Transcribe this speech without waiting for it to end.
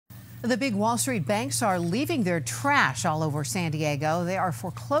The big Wall Street banks are leaving their trash all over San Diego. They are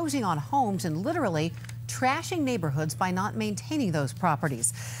foreclosing on homes and literally trashing neighborhoods by not maintaining those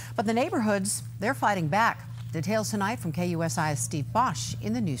properties. But the neighborhoods, they're fighting back. Details tonight from KUSI's Steve Bosch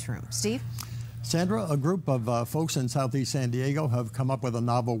in the newsroom. Steve? Sandra, a group of folks in Southeast San Diego have come up with a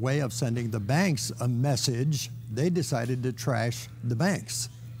novel way of sending the banks a message. They decided to trash the banks.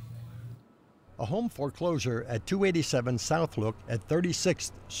 A home foreclosure at 287 South Look at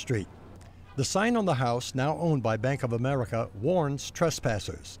 36th Street. The sign on the house, now owned by Bank of America, warns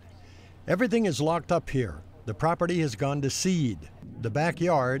trespassers. Everything is locked up here. The property has gone to seed. The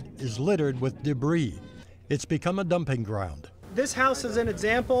backyard is littered with debris. It's become a dumping ground. This house is an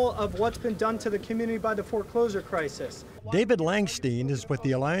example of what's been done to the community by the foreclosure crisis. David Langstein is with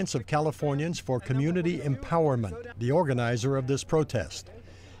the Alliance of Californians for Community Empowerment, the organizer of this protest.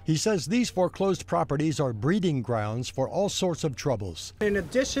 He says these foreclosed properties are breeding grounds for all sorts of troubles. In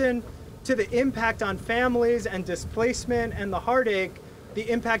addition to the impact on families and displacement and the heartache, the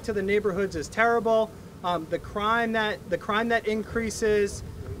impact to the neighborhoods is terrible. The crime that increases,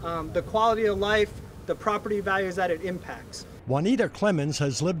 the quality of life, the property values that it impacts. Juanita Clemens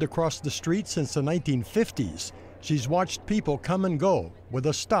has lived across the street since the 1950s. She's watched people come and go with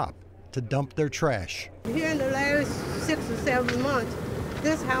a stop to dump their trash. Here in the last 6 or 7 months,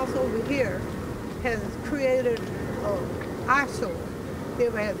 this house over here has created an eyesore.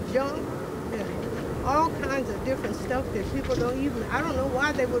 It has junk and all kinds of different stuff that people I don't know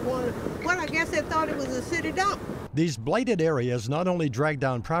why they would want to, well, I guess they thought it was a city dump. These blighted areas not only drag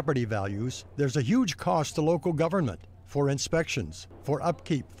down property values, there's a huge cost to local government for inspections, for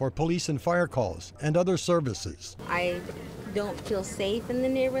upkeep, for police and fire calls, and other services. I don't feel safe in the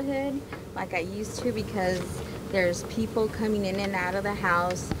neighborhood like I used to because there's people coming in and out of the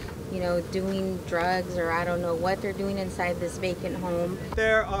house, you know, doing drugs or I don't know what they're doing inside this vacant home.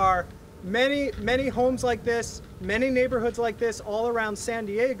 There are many homes like this, many neighborhoods like this all around San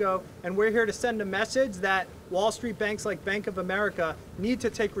Diego, and we're here to send a message that Wall Street banks like Bank of America need to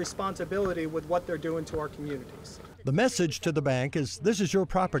take responsibility with what they're doing to our communities. The message to the bank is, this is your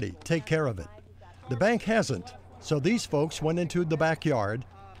property, take care of it. The bank hasn't, so these folks went into the backyard,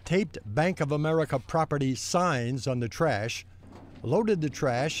 taped Bank of America property signs on the trash, loaded the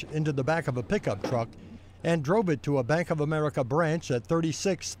trash into the back of a pickup truck, and drove it to a Bank of America branch at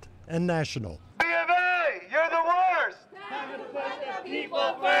 36th and National. B of A, you're the worst! Time to put the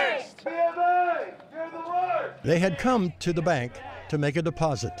people first! B of A, you're the worst! They had come to the bank to make a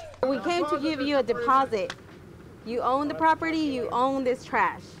deposit. We came to give you a deposit. You own the property, you own this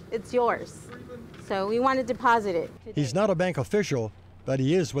trash. It's yours. So we want to deposit it. He's not a bank official, but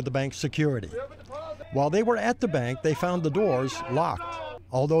he is with the bank's security. While they were at the bank, they found the doors locked,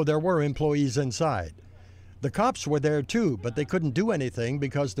 although there were employees inside. The cops were there too, but they couldn't do anything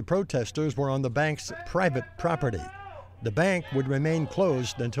because the protesters were on the bank's private property. The bank would remain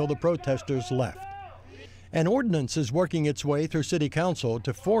closed until the protesters left. An ordinance is working its way through City Council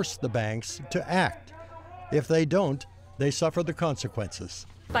to force the banks to act. If they don't, they suffer the consequences.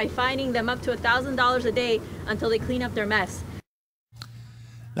 By fining them up to $1,000 a day until they clean up their mess.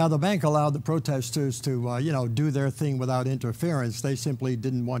 Now, the bank allowed the protesters to, do their thing without interference. They simply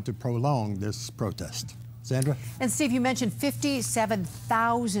didn't want to prolong this protest. Sandra? And Steve, you mentioned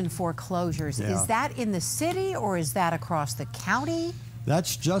 57,000 foreclosures. Yeah. Is that in the city or is that across the county?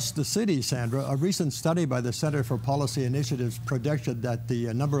 That's just the city, Sandra. A recent study by the Center for Policy Initiatives projected that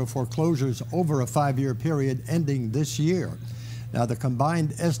the number of foreclosures over a 5-year period ending this year. Now, the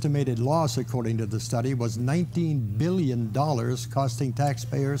combined estimated loss, according to the study, was $19 billion, costing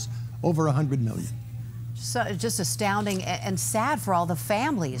taxpayers over $100 million. So, just astounding and sad for all the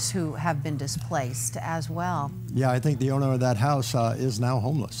families who have been displaced as well. Yeah, I think the owner of that house is now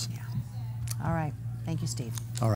homeless. Yeah. All right. Thank you, Steve. All right.